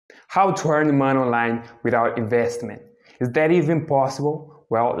How to earn money online without investment. Is that even possible?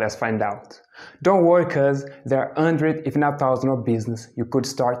 Well, let's find out. Don't worry, cuz there are hundreds if not thousands of business you could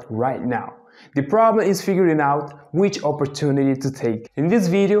start right now. The problem is figuring out which opportunity to take. In this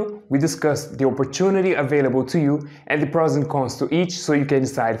video, we discuss the opportunity available to you and the pros and cons to each so you can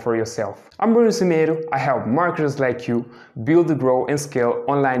decide for yourself. I'm Bruno Cimeiro. I help marketers like you build, grow, and scale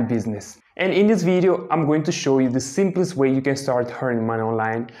online business. And in this video, I'm going to show you the simplest way you can start earning money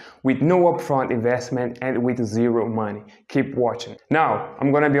online with no upfront investment and with zero money. Keep watching. Now,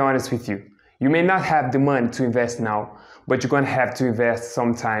 I'm gonna be honest with you. You may not have the money to invest now, but you're gonna have to invest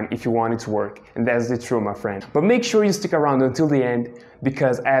sometime if you want it to work. And that's the truth, my friend. But make sure you stick around until the end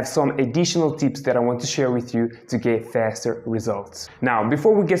because I have some additional tips that I want to share with you to get faster results. Now,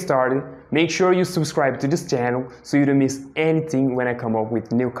 before we get started, make sure you subscribe to this channel so you don't miss anything when I come up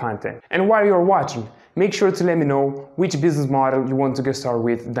with new content. And while you're watching, make sure to let me know which business model you want to get started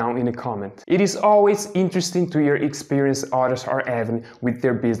with down in the comment. It is always interesting to hear experience others are having with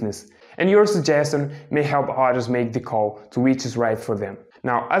their business. And your suggestion may help others make the call to which is right for them.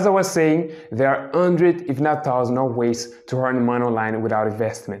 Now, as I was saying, there are hundreds, if not thousands, of ways to earn money online without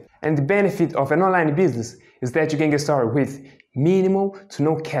investment. And the benefit of an online business is that you can get started with minimal to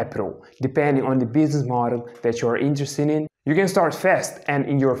no capital, depending on the business model that you are interested in. You can start fast and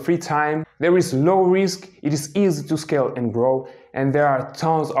in your free time. There is low risk, it is easy to scale and grow, and there are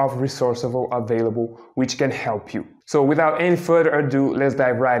tons of resources available which can help you. So without any further ado, let's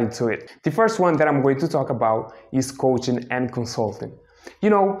dive right into it. The first one that I'm going to talk about is coaching and consulting. You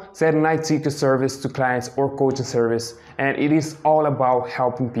know, selling IT service to clients or coaching service, and it is all about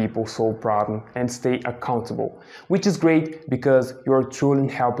helping people solve problems and stay accountable, which is great because you're truly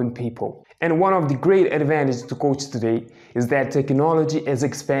helping people. And one of the great advantages to coach today is that technology has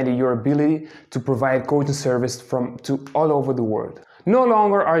expanded your ability to provide coaching service to all over the world. No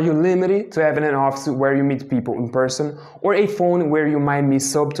longer are you limited to having an office where you meet people in person or a phone where you might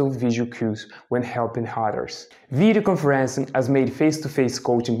miss subtle visual cues when helping others. Video conferencing has made face-to-face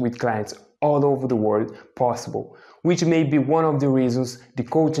coaching with clients all over the world possible, which may be one of the reasons the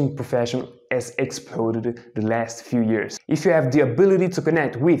coaching profession has exploded the last few years. If you have the ability to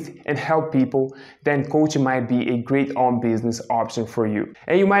connect with and help people, then coaching might be a great own business option for you.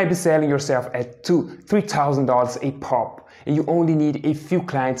 And you might be selling yourself at $2,000-$3,000 a pop, and you only need a few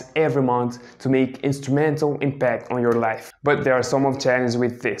clients every month to make instrumental impact on your life. But there are some challenges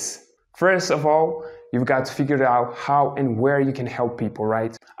with this. First of all, you've got to figure out how and where you can help people,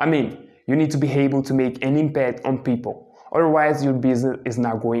 right? I mean, you need to be able to make an impact on people. Otherwise, your business is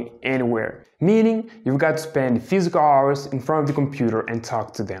not going anywhere. Meaning, you've got to spend physical hours in front of the computer and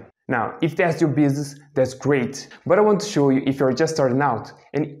talk to them. Now, if that's your business, that's great. But I want to show you, if you're just starting out,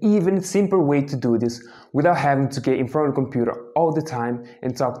 an even simpler way to do this without having to get in front of the computer all the time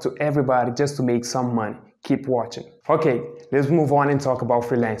and talk to everybody just to make some money. Keep watching. Okay, let's move on and talk about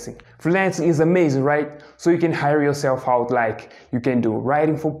freelancing. Freelancing is amazing, right? So you can hire yourself out, like you can do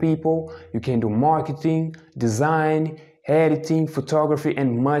writing for people, you can do marketing, design, editing, photography,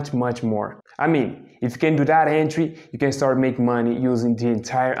 and much more. I mean, if you can do that entry, you can start making money using the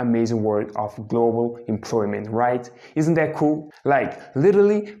entire amazing world of global employment, right? Isn't that cool? Like,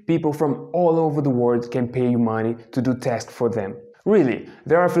 literally, people from all over the world can pay you money to do tasks for them. Really,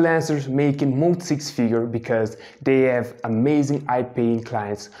 there are freelancers making multi-six-figure because they have amazing high-paying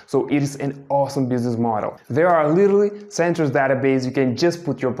clients, so it is an awesome business model. There are literally centers database you can just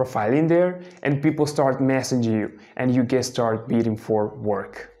put your profile in there and people start messaging you and you get started bidding for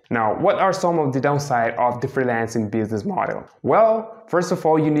work. Now, what are some of the downside of the freelancing business model? Well, first of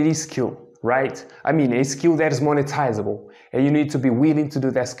all, you need a skill, right? I mean, a skill that is monetizable, and you need to be willing to do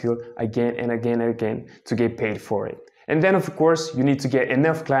that skill again and again and again to get paid for it. And then, of course, you need to get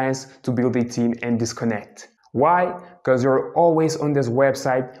enough clients to build a team and disconnect. Why? Because you're always on this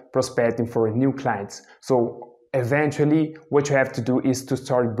website prospecting for new clients. So eventually, what you have to do is to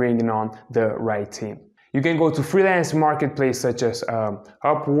start bringing on the right team. You can go to freelance marketplace such as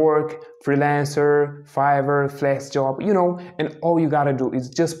Upwork, Freelancer, Fiverr, FlexJob, you know, and all you gotta do is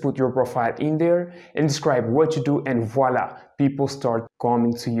just put your profile in there and describe what you do, and voila, people start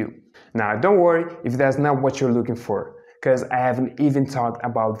coming to you. Now, don't worry if that's not what you're looking for, because I haven't even talked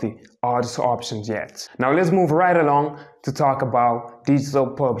about the other options yet. Now, let's move right along to talk about digital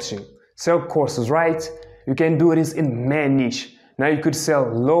publishing. Sell courses, right? You can do this in many niches. Now you could sell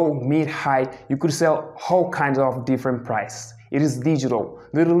low, mid, high, you could sell all kinds of different prices. It is digital,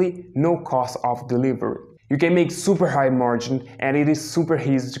 literally no cost of delivery. You can make super high margin, and it is super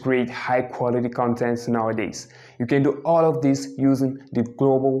easy to create high quality content nowadays. You can do all of this using the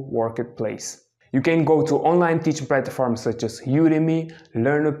global marketplace. You can go to online teaching platforms such as Udemy,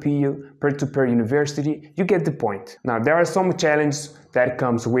 Learn-O-Pio, Peer-to-Peer University. You get the point. Now, there are some challenges that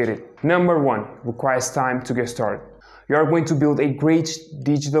comes with it. Number one, requires time to get started. You are going to build a great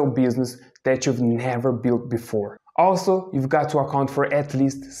digital business that you've never built before. Also, you've got to account for at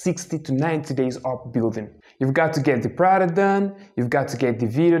least 60 to 90 days of building. You've got to get the product done, you've got to get the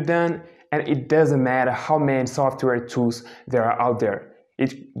video done, and it doesn't matter how many software tools there are out there.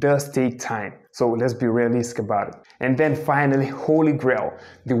 It does take time, so let's be realistic about it. And then finally, holy grail,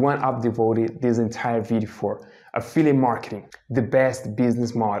 the one I've devoted this entire video for, affiliate marketing, the best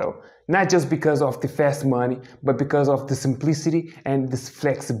business model. Not just because of the fast money, but because of the simplicity and this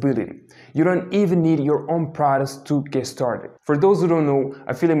flexibility. You don't even need your own products to get started. For those who don't know,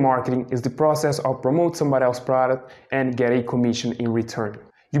 affiliate marketing is the process of promote somebody else's product and get a commission in return.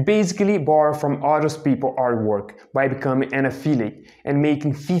 You basically borrow from other people's artwork by becoming an affiliate and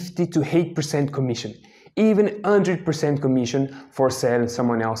making 50 to 8% commission, even 100% commission for selling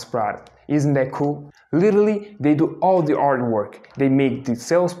someone else's product. Isn't that cool? Literally, they do all the artwork. They make the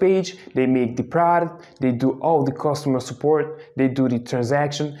sales page, they make the product, they do all the customer support, they do the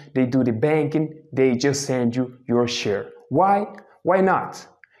transaction, they do the banking, they just send you your share. Why? Why not?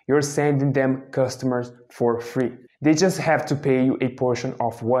 You're sending them customers for free. They just have to pay you a portion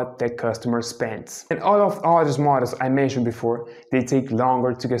of what that customer spends. And all of the other models I mentioned before, they take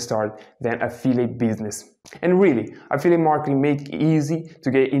longer to get started than affiliate business. And really, affiliate marketing makes it easy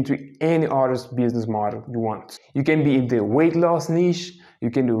to get into any other business model you want. You can be in the weight loss niche, you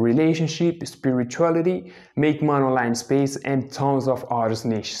can do relationship, spirituality, make money online space, and tons of other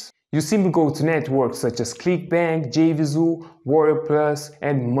niches. You simply go to networks such as ClickBank, JVZoo, Warrior Plus,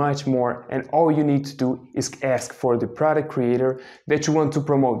 and much more, and all you need to do is ask for the product creator that you want to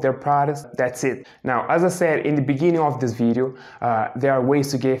promote their products. That's it. Now, as I said in the beginning of this video, there are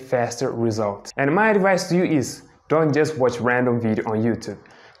ways to get faster results. And my advice to you is, don't just watch random video on YouTube,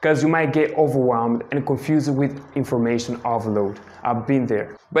 because you might get overwhelmed and confused with information overload. I've been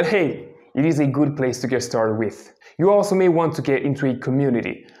there. But hey, it is a good place to get started with. You also may want to get into a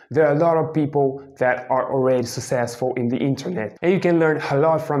community. There are a lot of people that are already successful in the internet, and you can learn a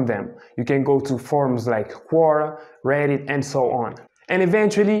lot from them. You can go to forums like Quora, Reddit, and so on. And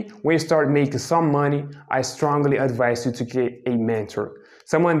eventually, when you start making some money, I strongly advise you to get a mentor.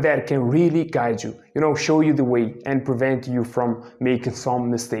 Someone that can really guide you, show you the way and prevent you from making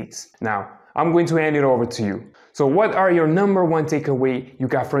some mistakes. Now, I'm going to hand it over to you. So what are your number one takeaway you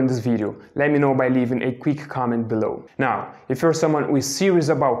got from this video? Let me know by leaving a quick comment below. Now, if you're someone who is serious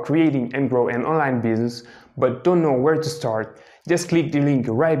about creating and grow an online business, but don't know where to start, just click the link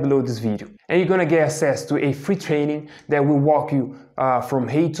right below this video. And you're gonna get access to a free training that will walk you from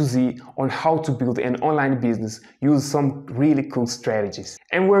A to Z on how to build an online business, use some really cool strategies.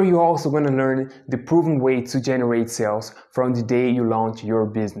 And where you're also gonna learn the proven way to generate sales from the day you launch your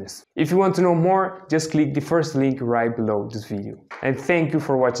business. If you want to know more, just click the first link right below this video. And thank you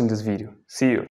for watching this video. See you.